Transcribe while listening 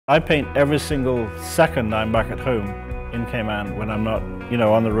I paint every single second I'm back at home in Cayman when I'm not,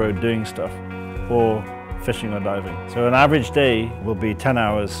 on the road doing stuff or fishing or diving. So an average day will be 10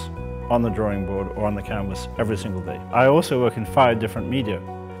 hours on the drawing board or on the canvas every single day. I also work in 5 different media.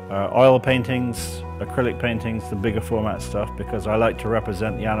 Oil paintings, acrylic paintings, the bigger format stuff, because I like to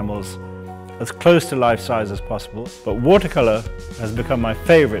represent the animals as close to life size as possible. But watercolor has become my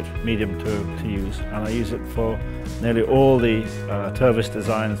favorite medium to use, and I use it for nearly all the Tervis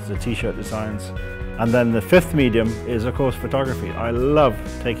designs, the t-shirt designs. And then the 5th medium is, of course, photography. I love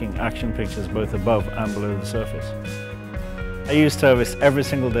taking action pictures both above and below the surface. I use Tervis every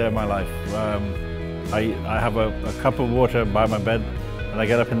single day of my life. I have a cup of water by my bed. When I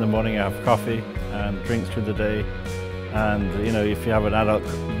get up in the morning, I have coffee and drinks through the day. And if you have an adult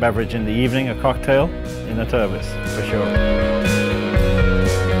beverage in the evening, a cocktail in a Tervis, for sure.